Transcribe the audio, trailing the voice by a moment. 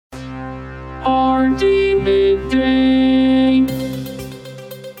Hardee Midday.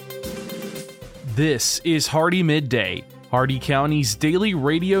 This is Hardee Midday, Hardee County's daily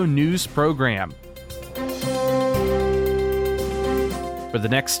radio news program. For the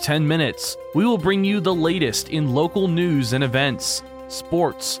next 10 minutes, we will bring you the latest in local news and events,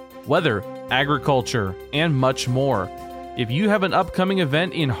 sports, weather, agriculture, and much more. If you have an upcoming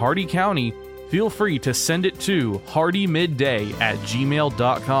event in Hardee County, feel free to send it to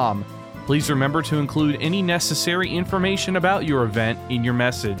hardeemidday@gmail.com. Please remember to include any necessary information about your event in your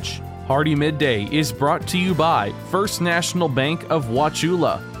message. Hardee Midday is brought to you by First National Bank of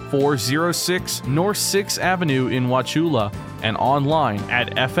Wauchula, 406 North 6th Avenue in Wauchula, and online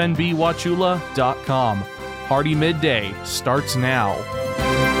at fnbwauchula.com. Hardee Midday starts now.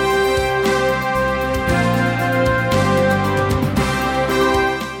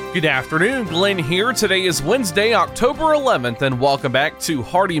 Good afternoon, Glenn here. Today is Wednesday, October 11th, and welcome back to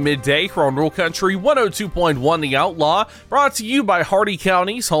Hardee Midday here on Rural Country 102.1 The Outlaw, brought to you by Hardee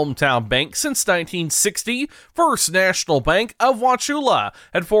County's hometown bank since 1960, First National Bank of Wauchula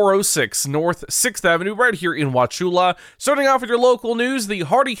at 406 North 6th Avenue right here in Wauchula. Starting off with your local news, the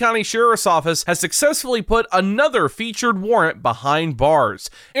Hardee County Sheriff's Office has successfully put another featured warrant behind bars.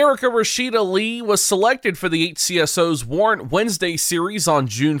 Erica Rashida Lee was selected for the HCSO's Warrant Wednesday series on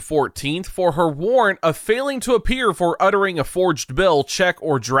June 14th for her warrant of failing to appear for uttering a forged bill, check,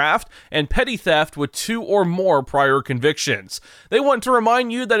 or draft, and petty theft with 2 or more prior convictions. They want to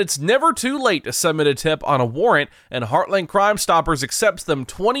remind you that it's never too late to submit a tip on a warrant, and Heartland Crime Stoppers accepts them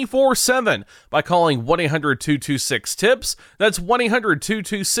 24/7 by calling 1-800-226-TIPS. That's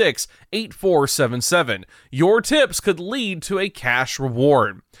 1-800-226-8477. Your tips could lead to a cash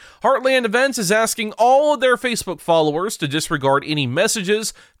reward. Heartland Events is asking all of their Facebook followers to disregard any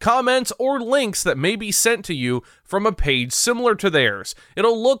messages, comments, or links that may be sent to you from a page similar to theirs.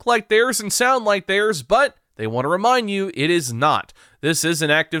 It'll look like theirs and sound like theirs, but they want to remind you it is not. This is an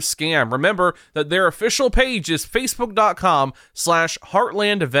active scam. Remember that their official page is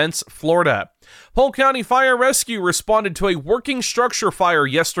facebook.com/Heartland Events Florida. Polk County Fire Rescue responded to a working structure fire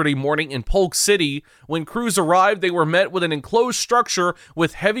yesterday morning in Polk City. When crews arrived, they were met with an enclosed structure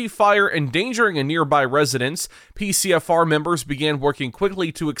with heavy fire endangering a nearby residence. PCFR members began working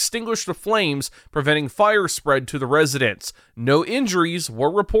quickly to extinguish the flames, preventing fire spread to the residents. No injuries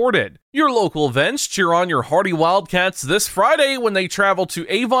were reported. Your local events: cheer on your Hardee Wildcats this Friday when they travel to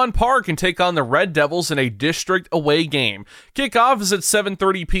Avon Park and take on the Red Devils in a district away game. Kickoff is at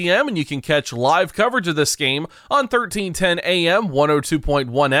 7:30 p.m. and you can catch live coverage of this game on 1310 AM,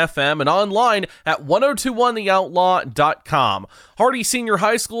 102.1 FM, and online at 1021theoutlaw.com. Hardee Senior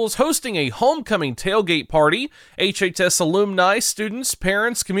High School is hosting a homecoming tailgate party. HHS alumni, students,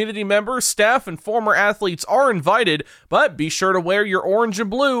 parents, community members, staff, and former athletes are invited, but be sure to wear your orange and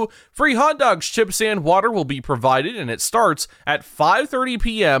blue. Free hot dogs, chips, and water will be provided, and it starts at 5:30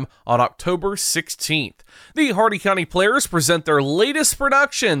 p.m. on October 16th. The Hardee County Players present their latest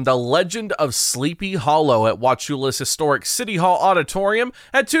production, The Legend of Sleepy Hollow, at Wauchula's historic City Hall Auditorium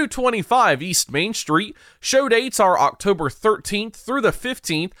at 225 East Main Street. Show dates are October 13th through the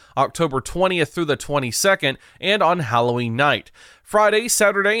 15th, October 20th through the 22nd, and on Halloween night. Friday,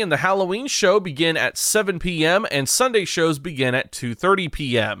 Saturday, and the Halloween show begin at 7 p.m., and Sunday shows begin at 2:30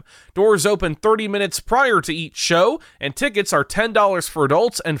 p.m. Doors open 30 minutes prior to each show, and tickets are $10 for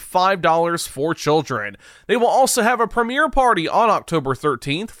adults and $5 for children. They will also have a premiere party on October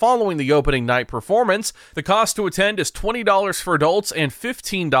 13th following the opening night performance. The cost to attend is $20 for adults and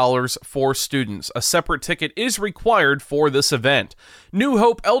 $15 for students. A separate ticket is required for this event. New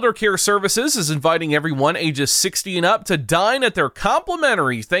Hope Elder Care Services is inviting everyone ages 60 and up to dine at their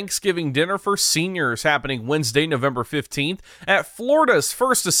complimentary Thanksgiving dinner for seniors happening Wednesday, November 15th at Florida's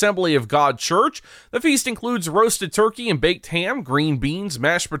First Assembly of God Church. The feast includes roasted turkey and baked ham, green beans,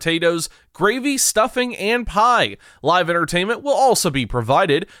 mashed potatoes, gravy, stuffing, and pie. Live entertainment will also be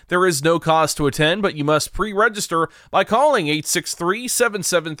provided. There is no cost to attend, but you must pre-register by calling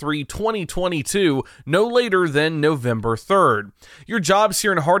 863-773-2022 no later than November 3rd. Your jobs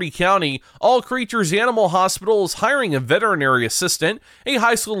here in Hardee County: All Creatures Animal Hospital is hiring a veterinary assistant, a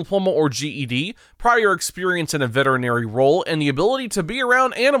high school diploma or GED, prior experience in a veterinary role, and the ability to be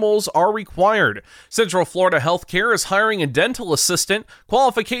around animals are required. Central Florida Healthcare is hiring a dental assistant.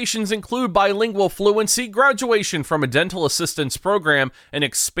 Qualifications include bilingual fluency, graduation from a dental assistance program, and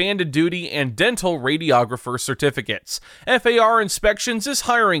expanded duty and dental radiographer certificates. FAR Inspections is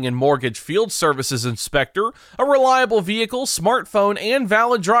hiring a mortgage field services inspector. A reliable vehicle, smartphone, and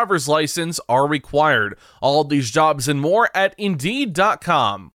valid driver's license are required. All these jobs and more at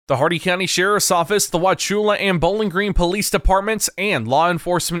Indeed.com. The Hardee County Sheriff's Office, the Wauchula and Bowling Green Police Departments, and law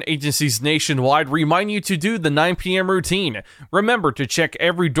enforcement agencies nationwide remind you to do the 9 p.m. routine. Remember to check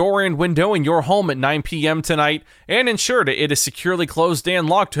every door and window in your home at 9 p.m. tonight and ensure that it is securely closed and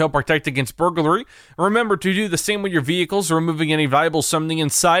locked to help protect against burglary. Remember to do the same with your vehicles, removing any valuables from the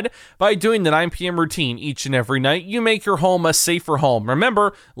inside. By doing the 9 p.m. routine each and every night, you make your home a safer home.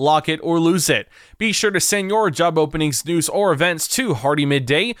 Remember, lock it or lose it. Be sure to send your job openings, news, or events to Hardee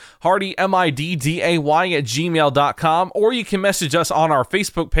Midday, Hardee MIDDAY at gmail.com, or you can message us on our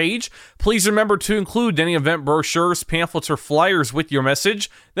Facebook page. Please remember to include any event brochures, pamphlets, or flyers with your message.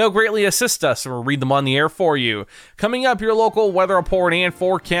 They'll greatly assist us, and we'll read them on the air for you. Coming up, your local weather report and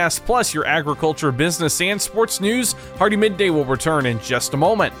forecast, plus your agriculture, business, and sports news. Hardee Midday will return in just a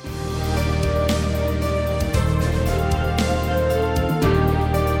moment.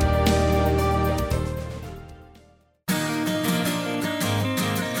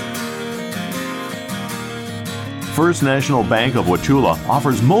 First National Bank of Wauchula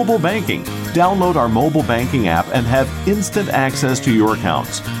offers mobile banking. Download our mobile banking app and have instant access to your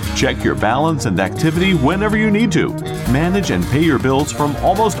accounts. Check your balance and activity whenever you need to. Manage and pay your bills from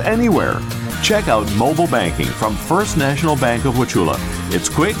almost anywhere. Check out mobile banking from First National Bank of Wauchula. It's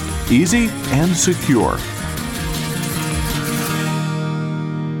quick, easy, and secure.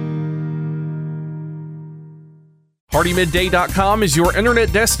 HardeeMidday.com is your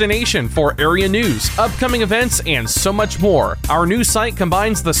internet destination for area news, upcoming events, and so much more. Our news site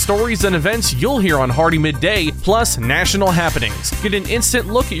combines the stories and events you'll hear on Hardee Midday, plus national happenings. Get an instant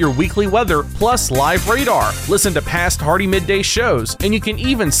look at your weekly weather, plus live radar. Listen to past Hardee Midday shows, and you can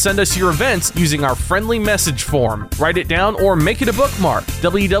even send us your events using our friendly message form. Write it down or make it a bookmark.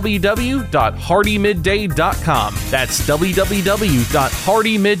 www.HardeeMidday.com. That's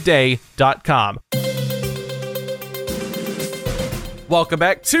www.HardeeMidday.com. Welcome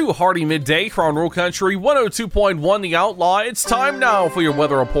back to Hardee Midday here on Rural Country 102.1 The Outlaw. It's time now for your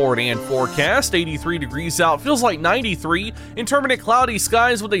weather report and forecast. 83 degrees out, feels like 93. Intermittent cloudy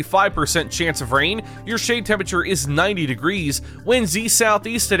skies with a 5% chance of rain. Your shade temperature is 90 degrees. Winds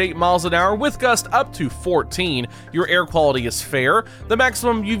east-southeast at 8 miles an hour with gusts up to 14. Your air quality is fair. The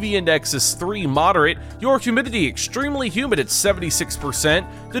maximum UV index is 3, moderate. Your humidity extremely humid at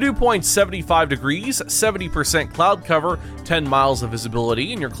 76%. The dew point 75 degrees, 70% cloud cover, 10 miles of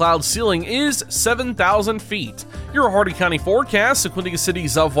visibility, and your cloud ceiling is 7,000 feet. Your Hardee County forecast, including the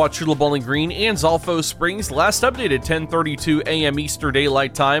cities of Wauchula, Bowling Green, and Zolfo Springs, last updated 10:32 a.m. Eastern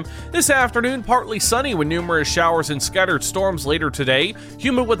Daylight Time. This afternoon, partly sunny with numerous showers and scattered storms later today.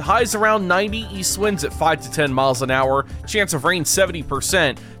 Humid with highs around 90, east winds at 5 to 10 miles an hour, chance of rain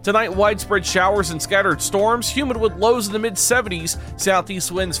 70%. Tonight, widespread showers and scattered storms, humid with lows in the mid-70s,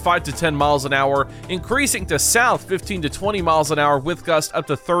 southeast winds 5 to 10 miles an hour, increasing to south 15 to 20 miles an hour with gusts up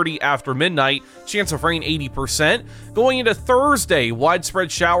to 30 after midnight, chance of rain 80%. Going into Thursday,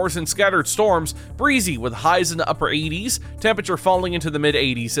 widespread showers and scattered storms, breezy with highs in the upper 80s, temperature falling into the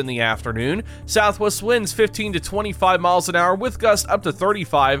mid-80s in the afternoon, southwest winds 15 to 25 miles an hour with gusts up to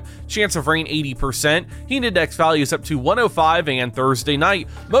 35, chance of rain 80%, heat index values up to 105, and Thursday night,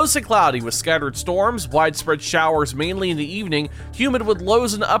 mostly cloudy with scattered storms, widespread showers mainly in the evening, humid with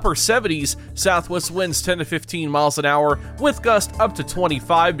lows in the upper 70s, southwest winds 10 to 15 miles an hour with gusts up to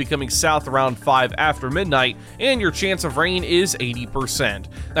 25, becoming south around 5 after midnight, and your chance of rain is 80%.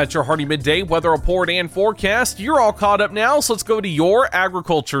 That's your Hardee Midday weather report and forecast. You're all caught up now, so let's go to your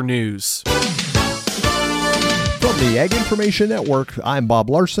agriculture news. From the Ag Information Network, I'm Bob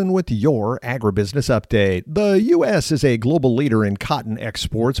Larson with your Agribusiness Update. The U.S. is a global leader in cotton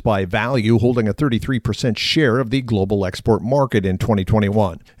exports by value, holding a 33% share of the global export market in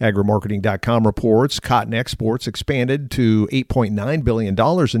 2021. Agrimarketing.com reports cotton exports expanded to $8.9 billion in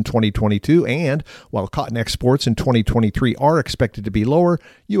 2022, and while cotton exports in 2023 are expected to be lower,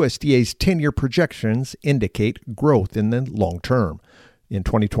 USDA's 10-year projections indicate growth in the long term. In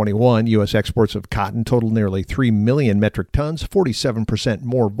 2021, U.S. exports of cotton totaled nearly 3 million metric tons, 47%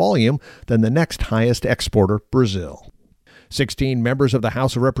 more volume than the next highest exporter, Brazil. 16 members of the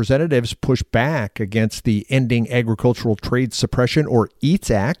House of Representatives pushed back against the Ending Agricultural Trade Suppression, or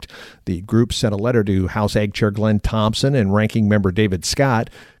EATS Act. The group sent a letter to House Ag Chair Glenn Thompson and Ranking Member David Scott.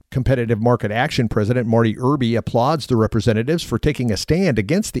 Competitive Market Action President Marty Irby applauds the representatives for taking a stand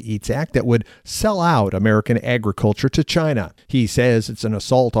against the EATS Act that would sell out American agriculture to China. He says it's an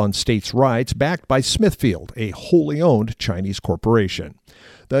assault on states' rights backed by Smithfield, a wholly owned Chinese corporation.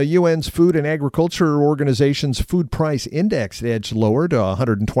 The UN's Food and Agriculture Organization's food price index edged lower to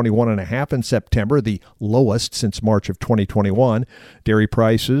 121.5 in September, the lowest since March of 2021. Dairy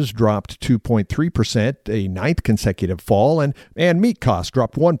prices dropped 2.3%, a ninth consecutive fall, and meat costs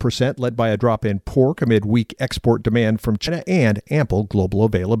dropped 1%, led by a drop in pork amid weak export demand from China and ample global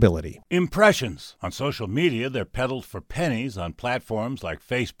availability. Impressions. On social media, they're peddled for pennies on platforms like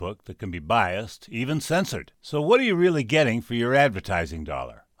Facebook that can be biased, even censored. So what are you really getting for your advertising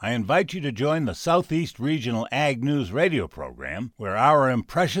dollar? I invite you to join the Southeast Regional Ag News radio program, where our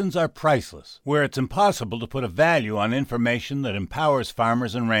impressions are priceless, where it's impossible to put a value on information that empowers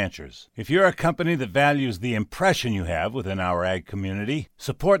farmers and ranchers. If you're a company that values the impression you have within our ag community,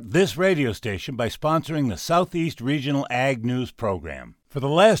 support this radio station by sponsoring the Southeast Regional Ag News program. For the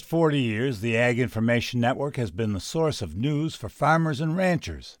last 40 years, the Ag Information Network has been the source of news for farmers and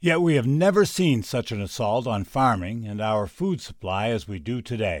ranchers. Yet we have never seen such an assault on farming and our food supply as we do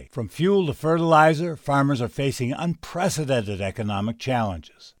today. From fuel to fertilizer, farmers are facing unprecedented economic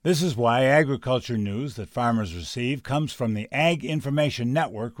challenges. This is why agriculture news that farmers receive comes from the Ag Information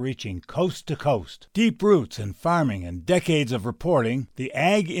Network, reaching coast to coast. Deep roots in farming and decades of reporting, the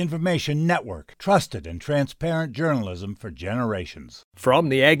Ag Information Network, trusted and transparent journalism for generations. From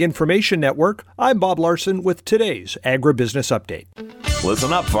the Ag Information Network, I'm Bob Larson with today's Agribusiness Update.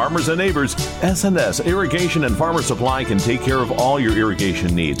 Listen up, farmers and neighbors. S&S Irrigation and Farmer Supply can take care of all your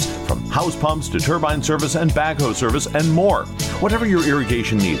irrigation needs, from house pumps to turbine service and backhoe service and more. Whatever your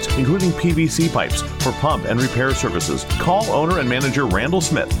irrigation needs, including PVC pipes for pump and repair services, call owner and manager Randall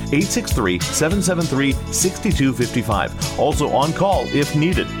Smith, 863-773-6255. Also on call if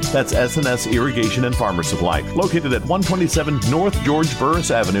needed. That's S&S Irrigation and Farmer Supply, located at 127 North George Burris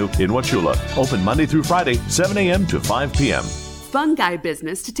Avenue in Wauchula. Open Monday through Friday, 7 a.m. to 5 p.m. Fungi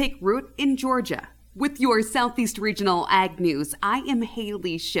business to take root in Georgia. With your Southeast Regional Ag News, I am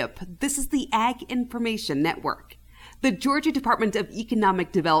Haley Ship. This is the Ag Information Network. The Georgia Department of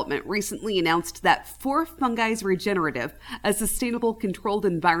Economic Development recently announced that For Fungi's Regenerative, a sustainable controlled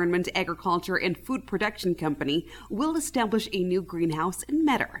environment agriculture and food production company, will establish a new greenhouse in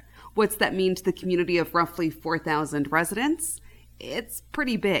Metter. What's that mean to the community of roughly 4,000 residents? It's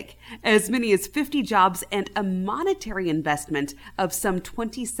pretty big. As many as 50 jobs and a monetary investment of some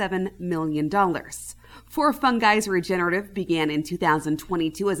 $27 million. For Fungi's Regenerative began in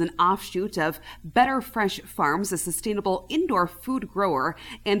 2022 as an offshoot of Better Fresh Farms, a sustainable indoor food grower,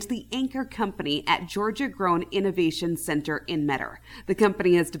 and the anchor company at Georgia Grown Innovation Center in Metter. The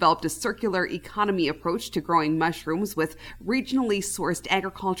company has developed a circular economy approach to growing mushrooms with regionally sourced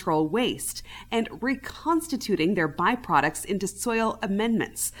agricultural waste and reconstituting their byproducts into soil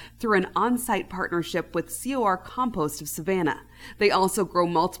amendments through an on-site partnership with COR Compost of Savannah. They also grow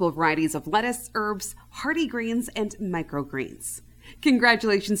multiple varieties of lettuce, herbs, hardy greens, and microgreens.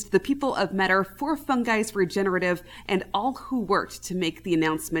 Congratulations to the people of Metter, For Fungi's Regenerative, and all who worked to make the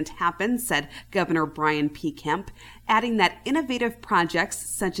announcement happen, said Governor Brian P. Kemp, adding that innovative projects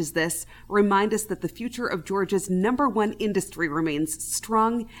such as this remind us that the future of Georgia's #1 industry remains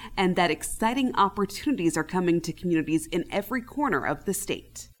strong and that exciting opportunities are coming to communities in every corner of the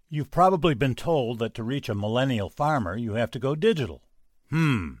state. You've probably been told that to reach a millennial farmer, you have to go digital.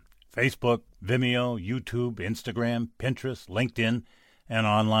 Facebook, Vimeo, YouTube, Instagram, Pinterest, LinkedIn, an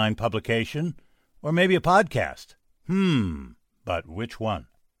online publication, or maybe a podcast. But which one?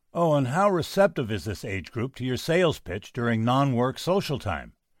 Oh, and how receptive is this age group to your sales pitch during non-work social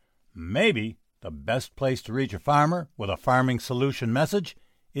time? Maybe the best place to reach a farmer with a farming solution message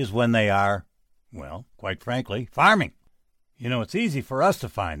is when they are, well, quite frankly, farming. You know, it's easy for us to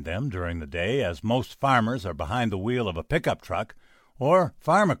find them during the day, as most farmers are behind the wheel of a pickup truck or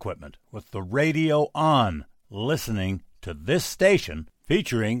farm equipment with the radio on, listening to this station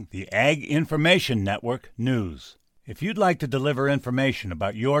featuring the Ag Information Network News. If you'd like to deliver information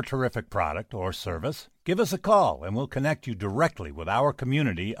about your terrific product or service, give us a call and we'll connect you directly with our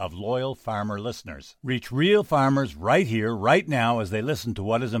community of loyal farmer listeners. Reach real farmers right here, right now, as they listen to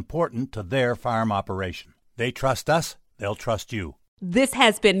what is important to their farm operation. They trust us. They'll trust you. This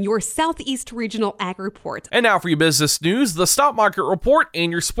has been your Southeast Regional Ag Report. And now for your business news, the stock market report,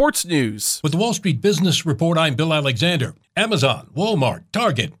 and your sports news. With the Wall Street Business Report, I'm Bill Alexander. Amazon, Walmart,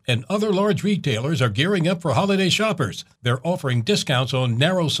 Target, and other large retailers are gearing up for holiday shoppers. They're offering discounts on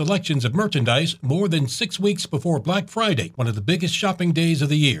narrow selections of merchandise more than 6 weeks before Black Friday, one of the biggest shopping days of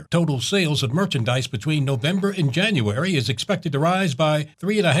the year. Total sales of merchandise between November and January is expected to rise by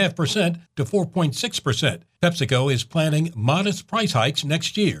 3.5% to 4.6%. PepsiCo is planning modest price hikes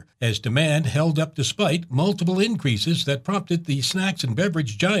next year as demand held up despite multiple increases that prompted the snacks and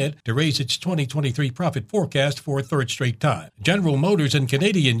beverage giant to raise its 2023 profit forecast for a third straight time. General Motors and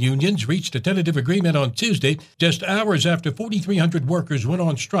Canadian unions reached a tentative agreement on Tuesday, just hours after 4,300 workers went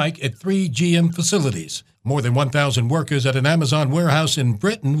on strike at 3 GM facilities. More than 1,000 workers at an Amazon warehouse in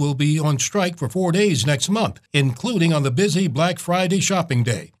Britain will be on strike for 4 days next month, including on the busy Black Friday shopping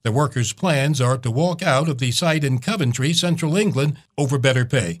day. The workers' plans are to walk out of the site in Coventry, Central England, over better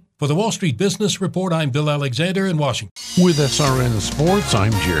pay. For the Wall Street Business Report, I'm Bill Alexander in Washington. With SRN Sports,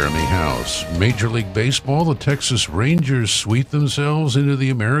 I'm Jeremy House. Major League Baseball, the Texas Rangers sweep themselves into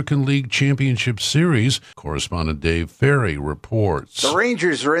the American League Championship Series. Correspondent Dave Ferry reports. The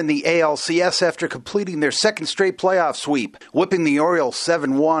Rangers are in the ALCS after completing their second straight playoff sweep, whipping the Orioles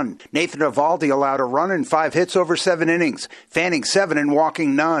 7-1. Nathan Eovaldi allowed a run and 5 hits over 7 innings, fanning 7 and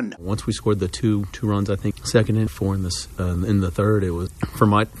walking none. Once we scored the two runs, I think, second and 4 in the third, it was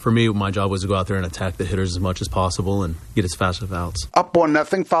for me, my job was to go out there and attack the hitters as much as possible and get as fast of outs. Up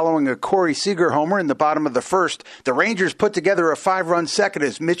 1-0 following a Corey Seager homer in the bottom of the first, the Rangers put together a 5-run second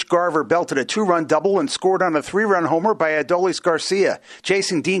as Mitch Garver belted a 2-run double and scored on a 3-run homer by Adolis Garcia,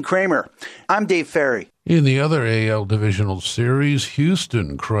 chasing Dean Kramer. I'm Dave Ferry. In the other AL Divisional Series,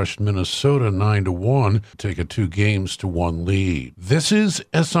 Houston crushed Minnesota 9-1 to take a 2-1 lead. This is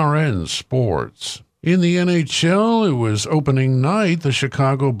SRN Sports. In the NHL, it was opening night. The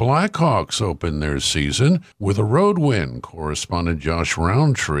Chicago Blackhawks opened their season with a road win. Correspondent Josh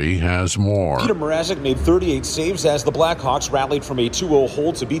Roundtree has more. Peter Mrazek made 38 saves as the Blackhawks rallied from a 2-0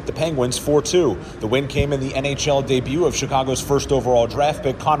 hold to beat the Penguins 4-2. The win came in the NHL debut of Chicago's first overall draft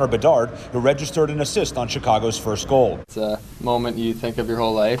pick, Connor Bedard, who registered an assist on Chicago's first goal. It's a moment you think of your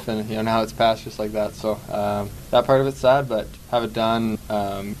whole life, and now it's passed just like that. So that part of it's sad, but have it done,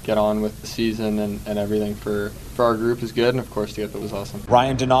 get on with the season and everything for our group is good, and of course to get that was awesome.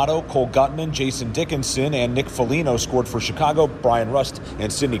 Ryan Donato, Cole Gutman, Jason Dickinson, and Nick Foligno scored for Chicago, Brian Rust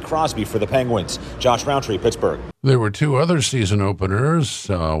and Sidney Crosby for the Penguins. Josh Roundtree, Pittsburgh. There were 2 other season openers.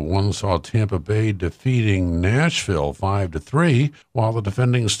 One saw Tampa Bay defeating Nashville 5-3, while the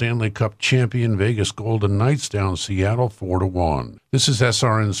defending Stanley Cup champion Vegas Golden Knights down Seattle 4-1. This is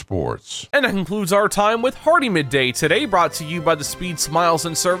SRN Sports. And that concludes our time with Hardee Midday today, brought to you by the speed, smiles,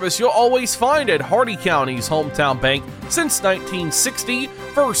 and service you'll always find at Hardee County's hometown bank since 1960,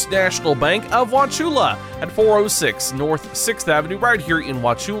 First National Bank of Wauchula at 406 North 6th Avenue right here in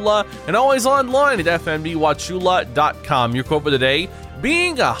Wauchula, and always online at fnbwauchula.com. Your quote for the day: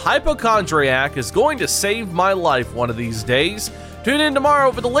 being a hypochondriac is going to save my life one of these days. Tune in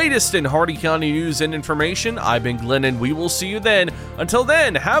tomorrow for the latest in Hardee County news and information. I've been Glenn, and we will see you then. Until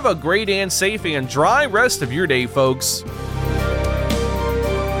then, have a great and safe and dry rest of your day, folks.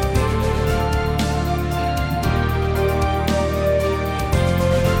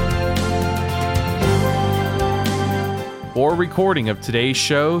 For a recording of today's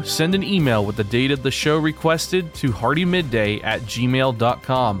show, send an email with the date of the show requested to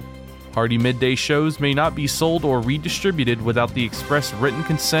hardeemidday@gmail.com. Hardee Midday shows may not be sold or redistributed without the express written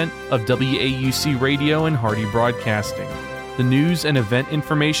consent of WAUC Radio and Hardee Broadcasting. The news and event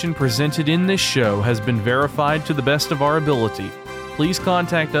information presented in this show has been verified to the best of our ability. Please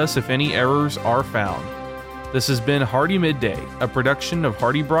contact us if any errors are found. This has been Hardee Midday, a production of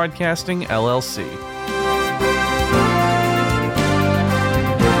Hardee Broadcasting, LLC.